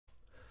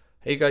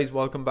Hey guys,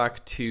 welcome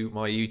back to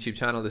my YouTube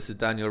channel. This is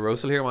Daniel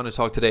Rosehill here. I want to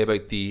talk today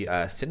about the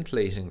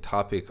scintillating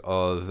topic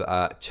of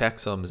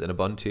checksums in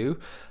Ubuntu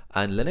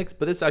and Linux,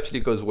 but this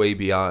actually goes way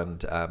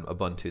beyond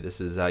Ubuntu.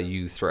 This is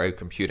used throughout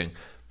computing.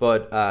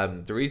 But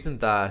the reason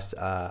that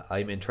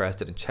I'm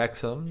interested in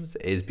checksums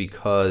is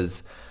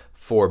because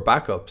for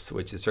backups,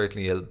 which is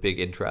certainly a big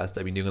interest,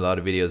 I've been doing a lot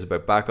of videos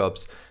about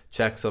backups.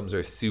 Checksums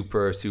are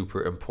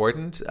super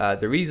important.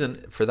 The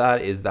reason for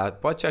that is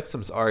that what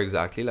checksums are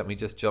exactly, let me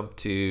just jump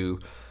to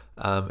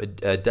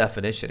a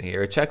definition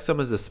here. A checksum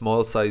is a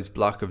small sized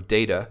block of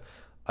data,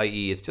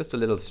 i.e. it's just a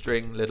little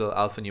string, little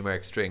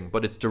alphanumeric string,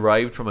 but it's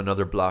derived from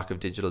another block of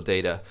digital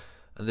data,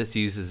 and this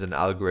uses an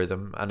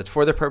algorithm, and it's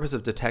for the purpose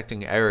of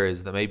detecting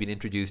errors that may be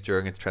introduced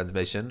during its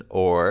transmission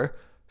or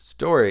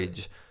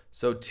storage.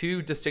 So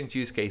two distinct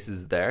use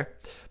cases there.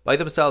 By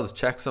themselves,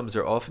 checksums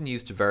are often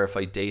used to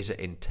verify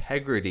data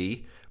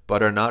integrity,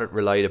 but are not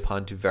relied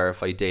upon to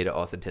verify data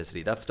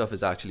authenticity. That stuff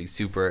is actually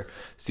super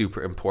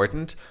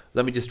important.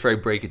 Let me just try to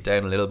break it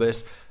down a little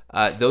bit.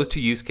 Those two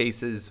use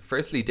cases,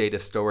 firstly, data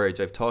storage.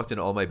 I've talked in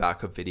all my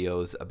backup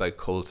videos about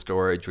cold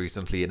storage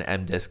recently in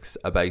M-Discs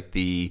about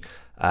the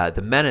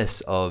menace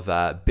of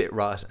bit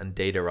rot and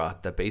data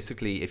rot, that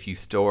basically if you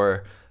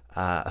store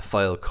a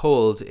file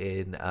cold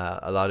in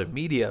a lot of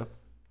media,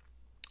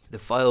 the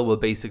file will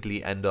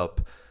basically end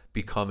up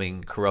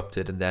becoming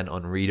corrupted and then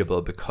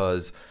unreadable,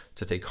 because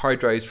to take hard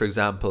drives for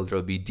example, there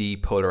will be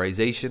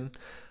depolarization,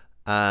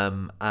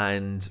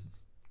 and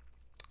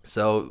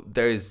so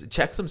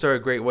checksums are a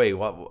great way.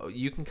 What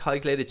you can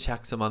calculate a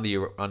checksum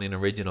on an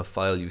original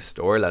file you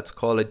store. Let's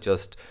call it,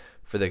 just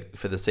for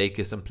the sake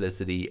of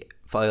simplicity,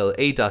 file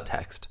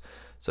a.text.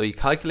 So you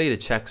calculate a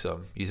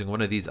checksum using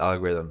one of these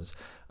algorithms,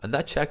 and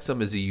that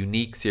checksum is a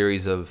unique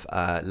series of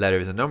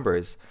letters and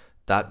numbers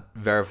that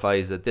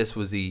verifies that this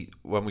was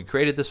when we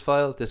created this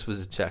file, this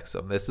was a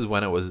checksum. This is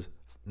when it was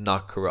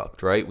not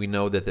corrupt, right? We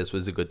know that this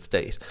was a good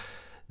state.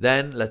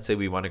 Then let's say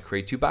we want to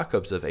create two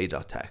backups of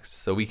a.text.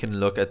 So we can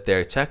look at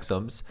their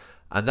checksums,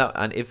 and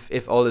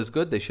if all is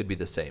good, they should be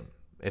the same.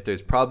 If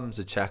there's problems,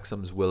 the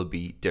checksums will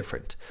be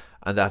different.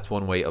 And that's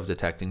one way of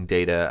detecting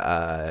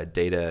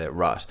data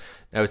rot.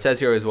 Now it says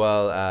here as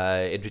well,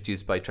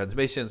 introduced by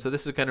transmission. So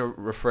this is kind of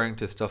referring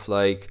to stuff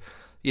like,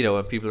 you know,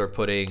 when people are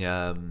putting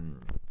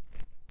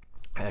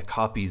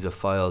copies of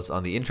files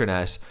on the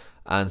internet,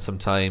 and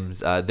sometimes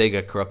they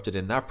get corrupted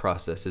in that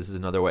process. This is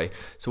another way.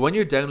 So when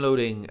you're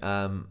downloading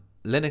Linux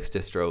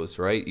distros,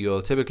 right,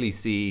 you'll typically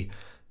see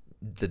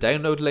the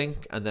download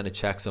link and then a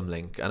checksum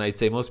link, and I'd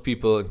say most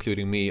people,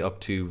 including me up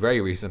to very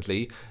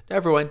recently,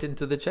 never went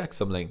into the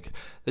checksum link.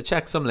 The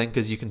checksum link,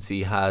 as you can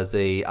see, has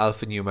a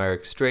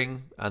alphanumeric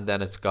string, and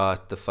then it's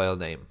got the file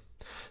name.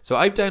 So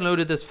I've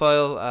downloaded this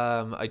file.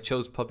 I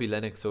chose Puppy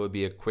Linux, so it would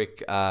be a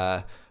quick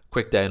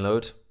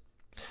download.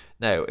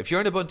 Now, if you're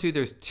on Ubuntu,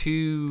 there's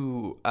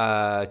two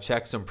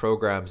checksum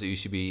programs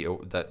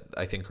that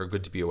I think are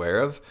good to be aware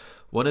of.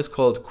 One is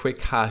called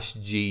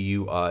QuickHash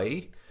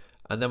GUI,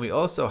 and then we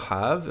also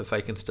have, if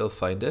I can still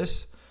find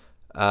it,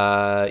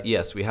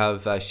 yes, we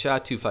have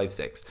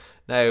SHA-256.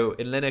 Now,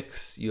 in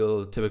Linux,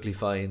 you'll typically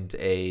find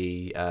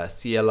a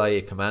CLI,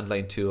 a command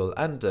line tool,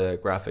 and a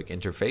graphic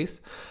interface.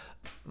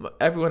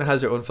 Everyone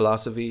has their own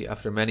philosophy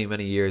after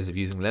many years of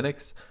using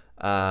Linux.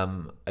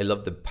 I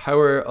love the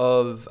power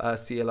of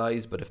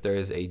CLIs, but if there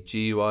is a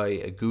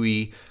GUI, a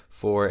GUI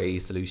for a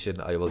solution,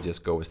 I will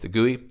just go with the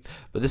GUI.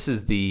 But this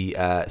is the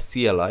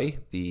CLI,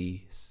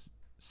 the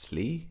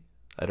SLI,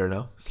 I don't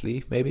know,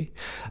 SLI maybe.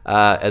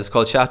 It's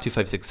called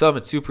Sha256.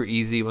 It's super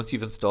easy. Once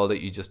you've installed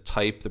it, you just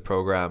type the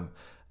program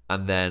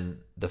and then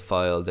the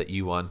file that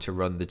you want to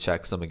run the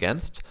checksum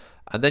against,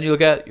 and then you'll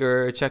get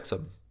your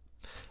checksum.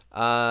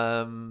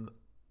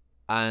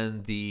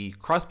 And the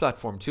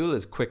cross-platform tool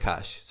is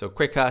QuickHash. So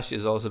QuickHash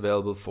is also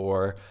available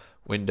for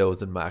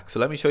Windows and Mac.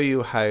 So let me show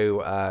you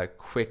how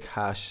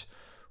QuickHash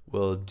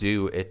will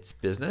do its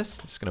business.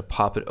 I'm just going to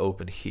pop it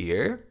open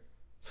here.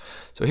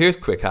 So here's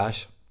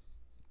QuickHash,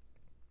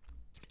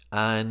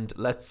 and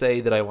let's say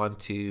that I want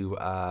to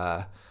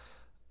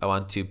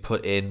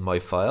put in my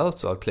file.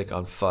 So I'll click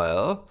on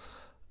File,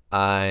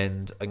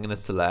 and I'm going to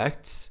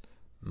select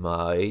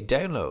my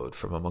download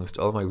from amongst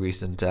all my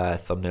recent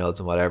thumbnails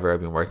and whatever I've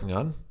been working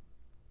on.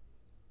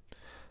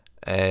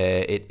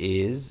 It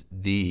is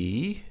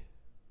the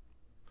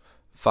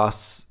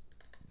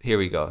here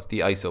we go,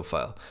 the ISO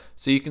file.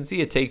 So you can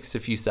see it takes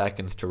a few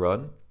seconds to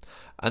run,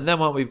 and then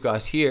what we've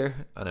got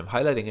here, and I'm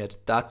highlighting it,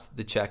 that's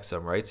the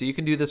checksum, right? So you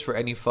can do this for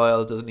any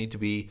file. It doesn't need to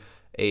be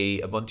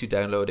a Ubuntu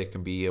download. It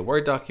can be a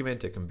Word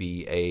document, it can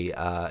be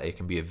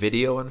a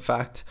video, in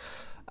fact,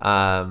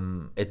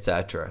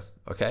 etc.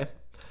 Okay,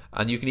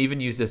 and you can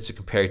even use this to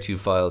compare two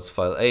files,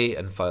 file A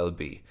and file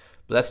B.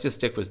 Let's just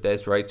stick with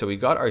this, right? So we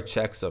got our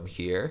checksum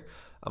here,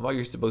 and what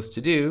you're supposed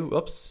to do,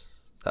 whoops,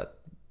 that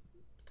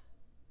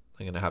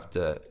I'm gonna have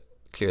to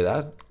clear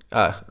that.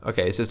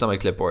 Okay, it's just on my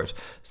clipboard.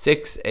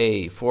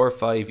 6A,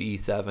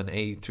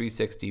 45E7,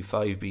 A360,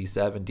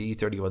 5B7,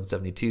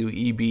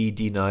 D3172, EB,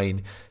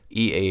 D9,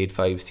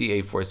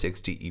 E885,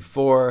 CA460,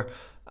 E4,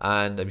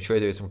 And I'm sure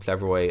there's some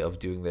clever way of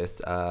doing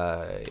this,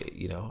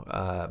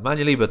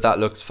 manually, but that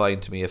looks fine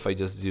to me. If I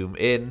just zoom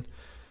in,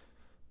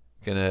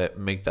 I'm gonna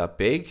make that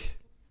big,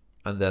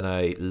 and then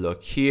I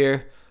look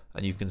here,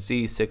 and you can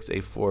see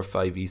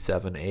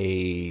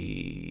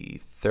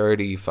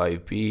 6845E7A30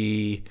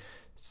 5B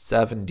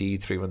 7D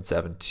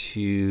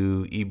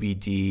 3172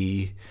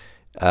 EBD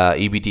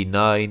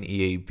EBD9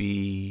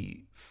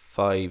 EAB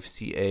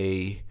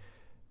 5CA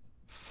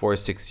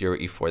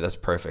 460E4. That's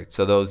perfect.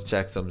 So those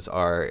checksums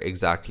are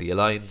exactly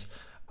aligned,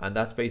 and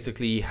that's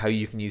basically how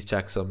you can use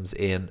checksums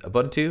in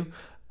Ubuntu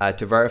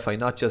to verify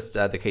not just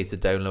the case of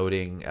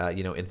downloading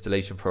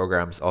installation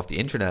programs off the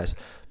internet,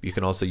 but you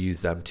can also use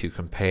them to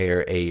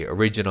compare a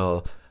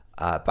original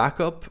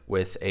backup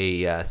with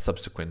a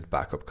subsequent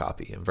backup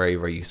copy. A very,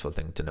 very useful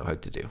thing to know how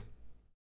to do.